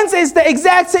 And friends, it's the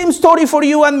exact same story for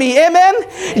you and me. Amen?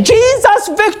 Jesus'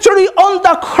 victory on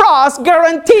the cross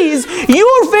guarantees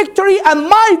your victory and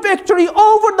my victory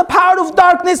over the power of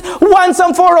darkness once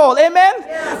and for all. Amen?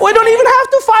 We don't even have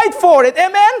to fight for it.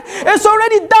 Amen? It's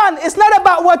already done. It's not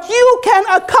about what you can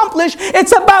accomplish.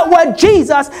 It's about what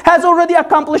Jesus has already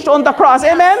accomplished on the cross.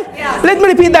 Amen? Yeah. Let me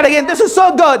repeat that again. This is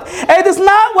so good. It is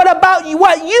not what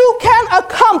you can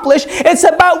accomplish. It's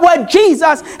about what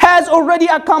Jesus has already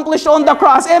accomplished on the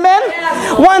cross. Amen?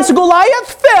 Yeah. Once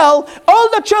Goliath fell, all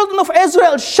the children of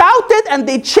Israel shouted and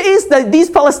they chased these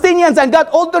Palestinians and got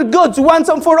all their goods once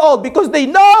and for all, because they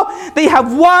know they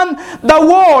have won the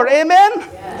war. Amen?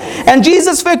 Yeah. And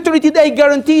Jesus' victory today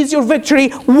guarantees your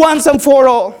victory once and for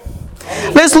all.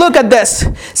 Let's look at this.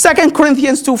 2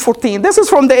 Corinthians 2:14. This is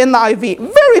from the NIV.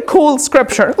 Very cool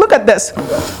scripture. Look at this.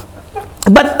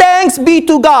 But thanks be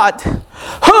to God,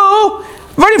 who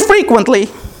very frequently,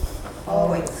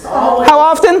 how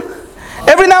often?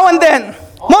 Every now and then.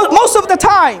 Most of the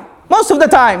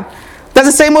time. Does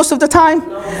it say most of the time?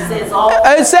 No,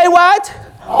 it say what?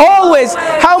 Always.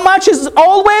 How much is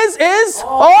always? Is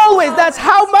always. That's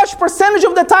how much percentage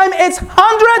of the time? It's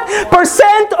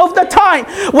 100% of the time.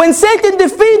 When Satan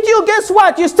defeats you, guess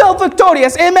what? You're still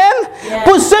victorious. Amen? Yes.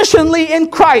 Positionally in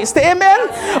Christ. Amen?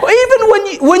 Yes. Even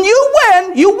when you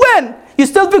win, you win. You're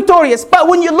still victorious. But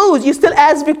when you lose, you're still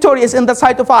as victorious in the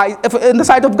sight of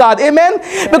God. Amen?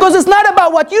 Yeah. Because it's not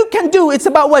about what you can do. It's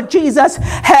about what Jesus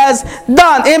has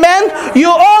done. Amen? You're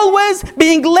always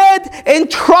being led in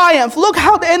triumph. Look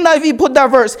how the NIV put that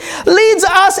verse. Leads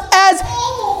us as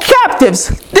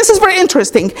captives. This is very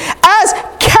interesting. As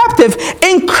captive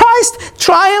in Christ's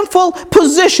triumphal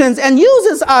positions, and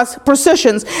uses us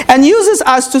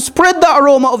to spread the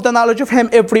aroma of the knowledge of Him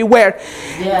everywhere.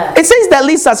 Yeah. It says that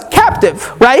leads us captive,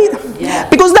 right? Yeah.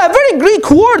 Because that very Greek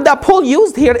word that Paul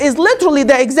used here is literally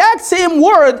the exact same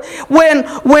word when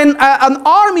an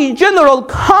army general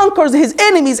conquers his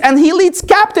enemies and he leads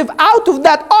captive out of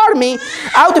that army,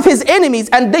 out of his enemies,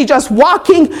 and they just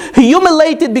walking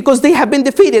humiliated because they have been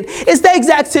defeated. It's the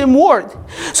exact same word.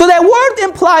 So that word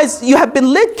implies you have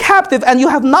been led captive and you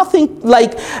have nothing,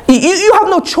 you have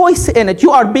no choice in it.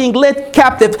 You are being led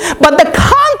captive. But the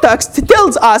context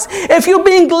tells us if you're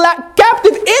being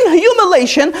captive in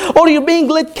humiliation or you're being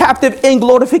led captive in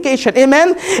glorification.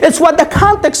 Amen? It's what the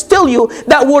context tells you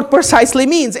that word precisely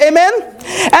means. Amen?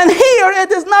 And here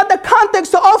it is not the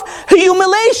context of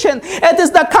humiliation. It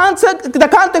is the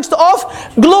context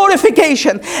of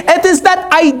glorification. It is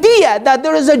that idea that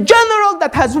there is a general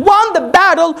that has won the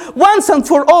battle once and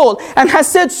for all and has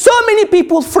set so many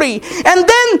people free. And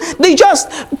then they just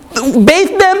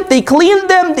bathed them, they cleaned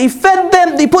them, they fed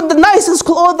them, they put the nicest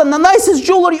clothes and the nicest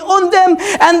jewelry on them,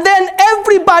 and then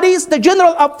everybody's the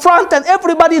general up front and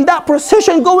everybody in that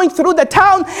procession going through the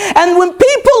town. And when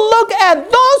people look at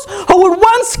those who were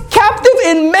once captive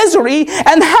in misery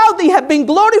and how they have been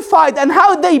glorified and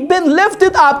how they've been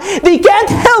lifted up, they can't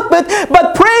help it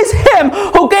but praise Him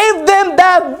who gave them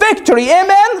that victory.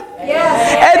 Amen?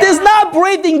 Yes. It is not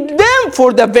breathing them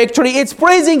for the victory. It's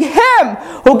praising Him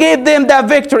who gave them that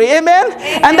victory. Amen?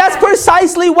 And that's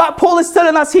precisely what Paul is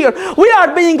telling us here. We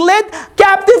are being led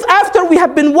captive after we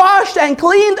have been washed and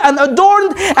cleaned and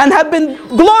adorned and have been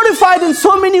glorified in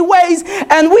so many ways.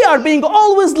 And we are being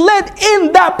always led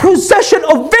in that procession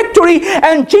of victory.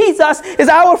 And Jesus is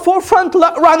our forefront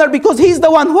runner because He's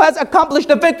the one who has accomplished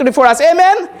the victory for us.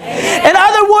 Amen? In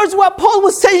other words, what Paul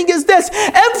was saying is this: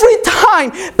 every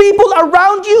time people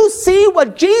around you see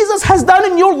what Jesus has done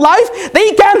in your life,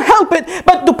 they can't help it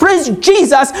but to praise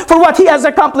Jesus for what He has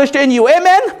accomplished in you.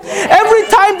 Amen? Every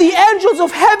time the angels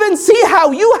of heaven see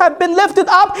how you have been lifted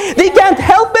up, they can't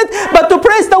help it but to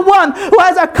praise the one who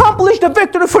has accomplished the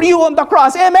victory for you on the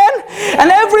cross. Amen?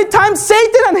 And every time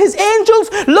Satan and his angels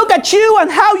look at you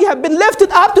and how you have been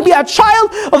lifted up to be a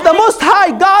child of the Most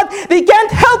High God, they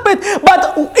can't help it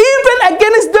but even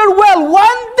against their will,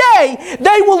 one day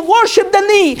they will worship the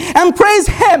knee and praise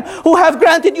Him who have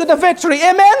granted you the victory.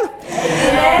 Amen?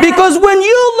 Because when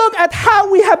you look at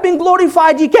how we have been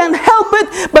glorified, you can't help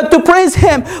it but to praise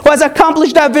Him who has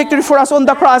accomplished that victory for us on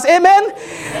the cross. Amen?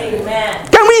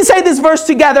 Can we say this verse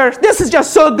together? This is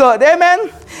just so good. Amen?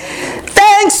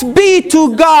 Thanks be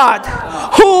to God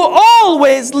who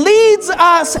always leads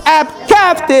us as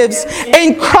captives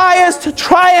in Christ's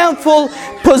triumphal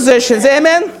positions.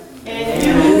 Amen? And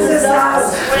uses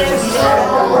us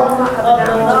of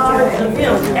the knowledge of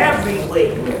Him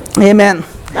everywhere. Amen.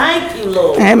 Thank you,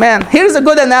 Lord. Amen. Here's a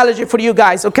good analogy for you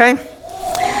guys, okay?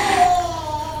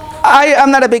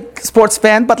 I'm not a big sports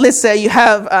fan, but let's say you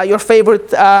have your favorite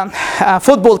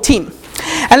football team.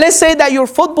 And let's say that your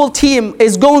football team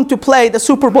is going to play the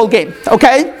Super Bowl game,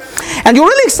 okay? And you're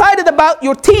really excited about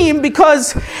your team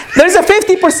because there's a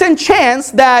 50%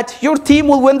 chance that your team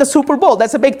will win the Super Bowl.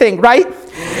 That's a big thing, right?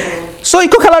 So you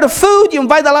cook a lot of food, you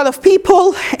invite a lot of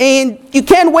people, and you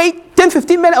can't wait 10,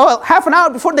 15 minutes, or half an hour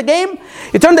before the game.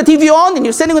 You turn the TV on and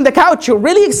you're sitting on the couch. You're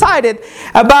really excited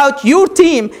about your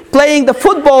team playing the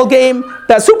football game,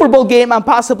 the Super Bowl game, and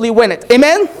possibly win it.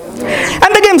 Amen?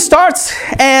 And the game starts,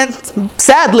 and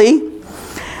sadly,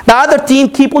 the other team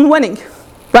keep on winning,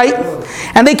 right?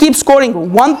 And they keep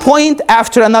scoring 1 point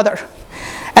after another.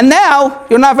 And now,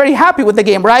 you're not very happy with the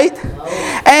game, right?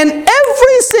 And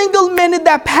every single minute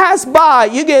that passes by,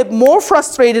 you get more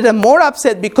frustrated and more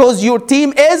upset because your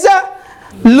team is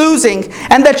losing.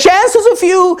 And the chances of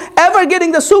you ever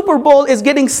getting the Super Bowl is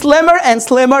getting slimmer and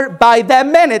slimmer by the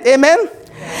minute. Amen?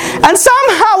 And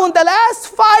somehow in the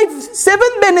last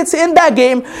 5-7 minutes in that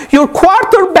game, your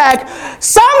quarterback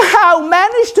somehow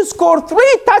managed to score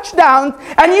 3 touchdowns,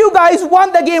 and you guys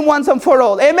won the game once and for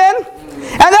all. Amen?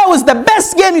 And that was the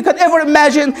best game you could ever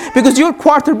imagine because your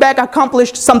quarterback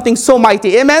accomplished something so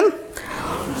mighty. Amen?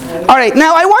 All right,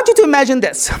 now I want you to imagine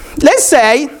this. Let's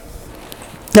say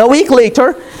a week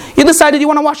later, you decided you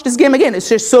want to watch this game again. It's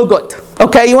just so good.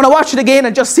 Okay, you want to watch it again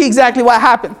and just see exactly what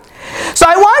happened. So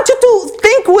I want you to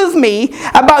think with me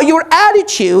about your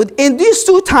attitude in these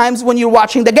 2 times when you're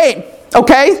watching the game.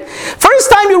 Okay? First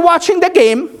time you're watching the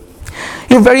game,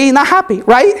 you're very not happy,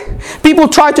 right? People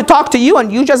try to talk to you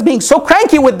and you just being so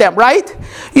cranky with them, right?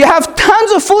 You have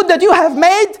tons of food that you have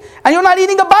made and you're not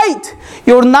eating a bite.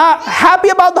 You're not happy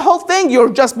about the whole thing.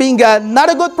 You're just being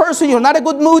not a good person. You're not a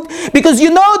good mood because you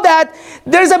know that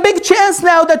there's a big chance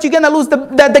now that you're going to lose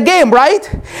the game, right?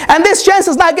 And this chance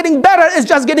is not getting better. It's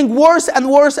just getting worse and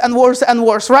worse and worse and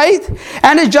worse, right?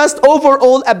 And it's just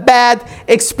overall a bad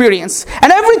experience.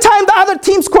 And every time the other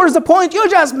team scores a point, you're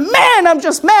just, man, I'm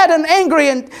just mad and angry.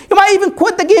 And you might even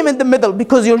quit the game in the middle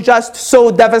because you're just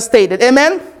so devastated.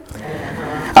 Amen?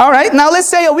 All right, now let's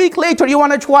say a week later you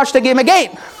wanted to watch the game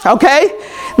again, okay?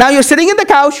 Now you're sitting in the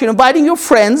couch, you're inviting your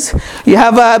friends, you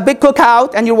have a big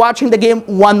cookout, and you're watching the game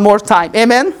one more time,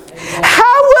 amen?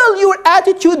 How will your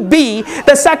attitude be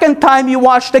the second time you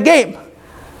watch the game?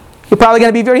 You're probably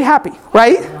going to be very happy,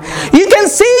 right? You can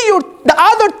see the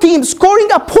other team scoring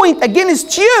a point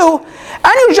against you,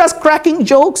 and you're just cracking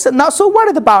jokes and not so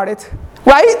worried about it.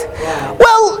 Right?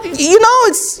 Well, you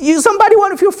know,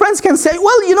 one of your friends can say,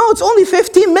 well, you know, it's only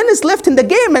 15 minutes left in the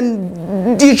game,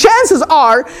 and the chances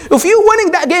are, if you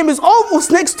winning that game is almost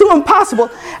next to impossible,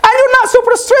 and you're not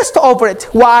super stressed over it.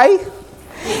 Why?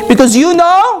 Because you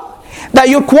know that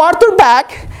your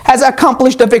quarterback has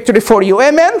accomplished the victory for you.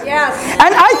 Amen? Yes.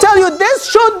 And I tell you,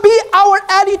 this should be our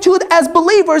attitude as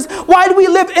believers while we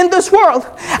live in this world.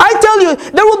 I tell you,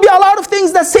 there will be a lot of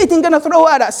things that Satan gonna throw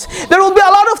at us. There will be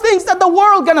a lot of things that the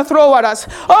world gonna throw at us.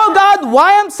 Oh God,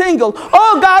 why I'm single?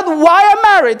 Oh God, why I'm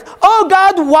married? Oh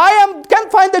God, why I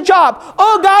can't find a job?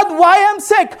 Oh God, why I'm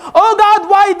sick? Oh God,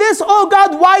 why this? Oh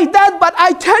God, why that? But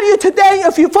I tell you today,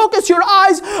 if you focus your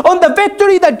eyes on the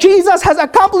victory that Jesus has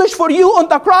accomplished for you on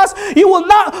the cross, you will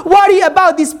not worry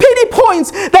about these pity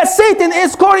points that Satan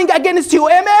is scoring against you.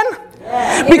 Amen?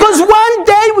 Because one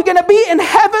day we're going to be in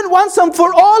heaven once and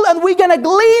for all, and we're going to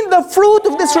glean the fruit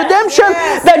of this redemption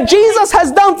that Jesus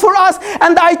has done for us.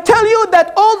 And I tell you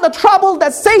that all the trouble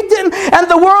that Satan and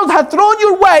the world have thrown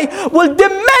your way will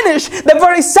diminish the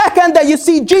very second that you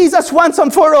see Jesus once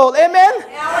and for all. Amen?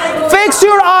 Fix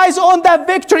your eyes on that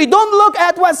victory. Don't look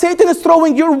at what Satan is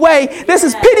throwing your way. This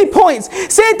is pity points.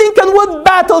 Satan can win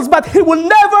battles, but he will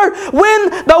never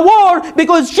win the war,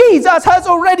 because Jesus has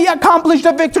already accomplished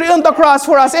the victory on the cross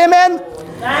for us. Amen?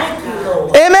 Thank you,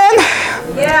 Lord. Amen?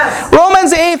 Yes.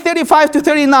 Romans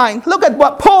 8:35-39. Look at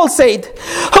what Paul said.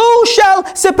 Who shall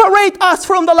separate us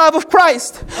from the love of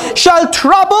Christ? Shall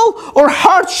trouble or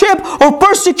hardship or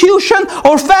persecution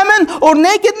or famine or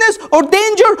nakedness or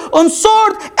danger or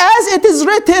sword? As it is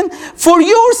written, for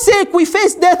your sake we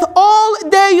face death all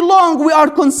day long. We are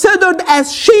considered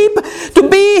as sheep to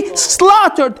be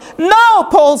slaughtered. No,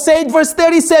 Paul said, verse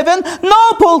 37.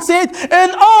 No, Paul said,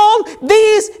 in all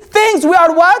these things we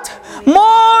are what?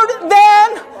 More than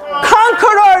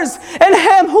conquerors in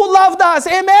Him who loved us.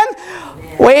 Amen?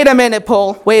 Wait a minute,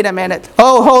 Paul. Wait a minute.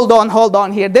 Oh, hold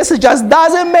on here. This just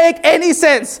doesn't make any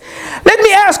sense. Let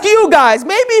me ask you guys.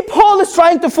 Maybe Paul is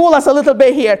trying to fool us a little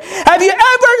bit here. Have you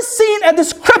ever seen a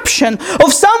description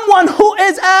of someone who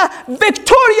is a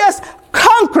victorious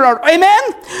conqueror? Amen?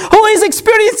 Who is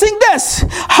experiencing this?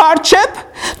 Hardship,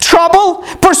 trouble,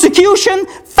 persecution,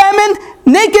 famine,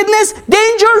 nakedness,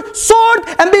 danger, sword,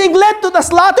 and being led to the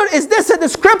slaughter. Is this a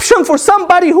description for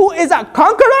somebody who is a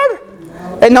conqueror?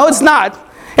 No, it's not.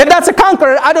 If that's a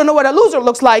conqueror, I don't know what a loser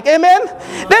looks like. Amen?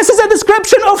 This is a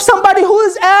description of somebody who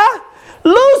is a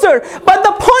loser. But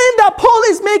the point that Paul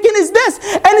is making is this: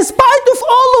 and in spite of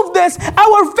all of this,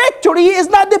 our victory is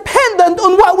not dependent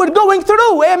on what we're going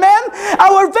through. Amen?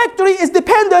 Our victory is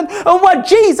dependent on what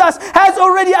Jesus has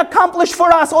already accomplished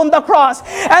for us on the cross.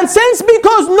 And since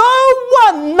because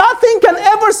nothing can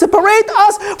ever separate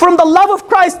us from the love of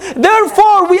Christ,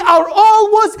 therefore we are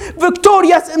always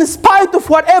victorious in spite of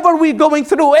whatever we're going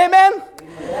through. Amen?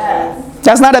 Yes.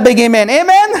 That's not a big amen.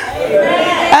 Amen?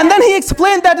 Amen? And then he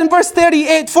explained that in verse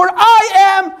 38. For I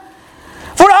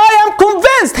am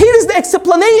convinced. Here is the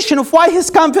explanation of why he's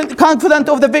confident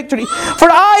of the victory. For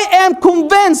I am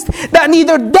convinced that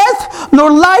neither death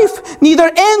nor life,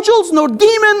 neither angels nor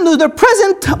demon, nor the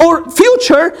present or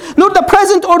future, nor the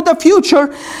present or the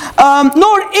future,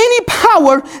 nor any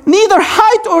power, neither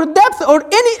height or depth or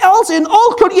any else in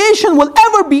all creation will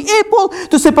ever be able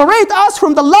to separate us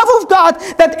from the love of God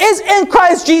that is in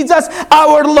Christ Jesus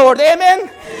our Lord. Amen?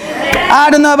 Amen. I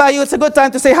don't know about you. It's a good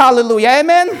time to say hallelujah.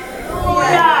 Amen?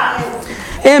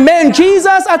 Amen.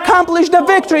 Jesus accomplished the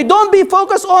victory. Don't be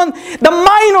focused on the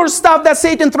minor stuff that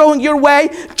Satan throwing your way.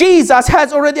 Jesus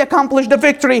has already accomplished the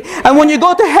victory. And when you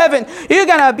go to heaven, you're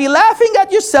going to be laughing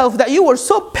at yourself that you were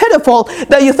so pitiful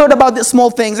that you thought about the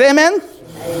small things. Amen?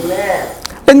 Amen.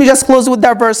 Let me just close with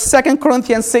that verse, 2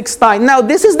 Corinthians 6:9. Now,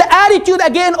 this is the attitude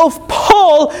again of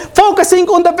Paul focusing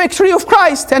on the victory of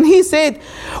Christ. And he said,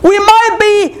 we might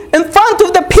be in front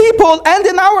of the people and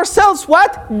in ourselves,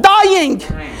 what? Dying.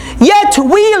 Yet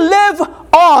we live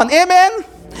on. Amen?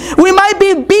 We might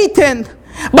be beaten,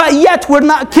 but yet we're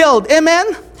not killed.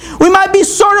 Amen? We might be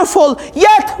sorrowful,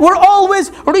 yet we're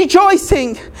always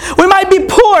rejoicing. We might be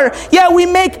poor, yet we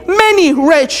make many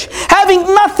rich. Having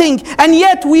nothing, and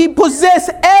yet we possess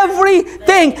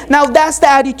everything. Now that's the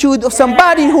attitude of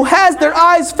somebody who has their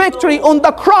eyes victory on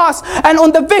the cross and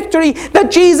on the victory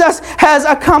that Jesus has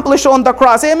accomplished on the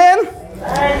cross. Amen?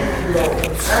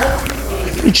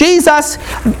 Jesus,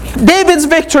 David's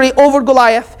victory over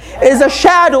Goliath is a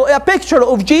shadow, a picture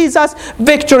of Jesus'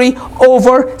 victory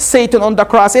over Satan on the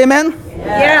cross. Amen?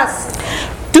 Yes.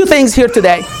 Two things here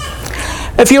today.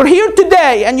 If you're here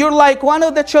today and you're like one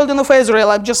of the children of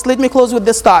Israel, just let me close with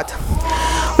this thought.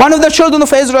 One of the children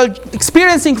of Israel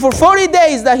experiencing for 40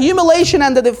 days the humiliation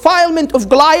and the defilement of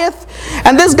Goliath,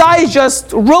 and this guy is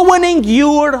just ruining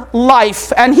your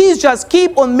life, and he's just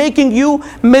keep on making you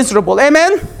miserable.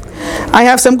 Amen? I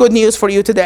have some good news for you today.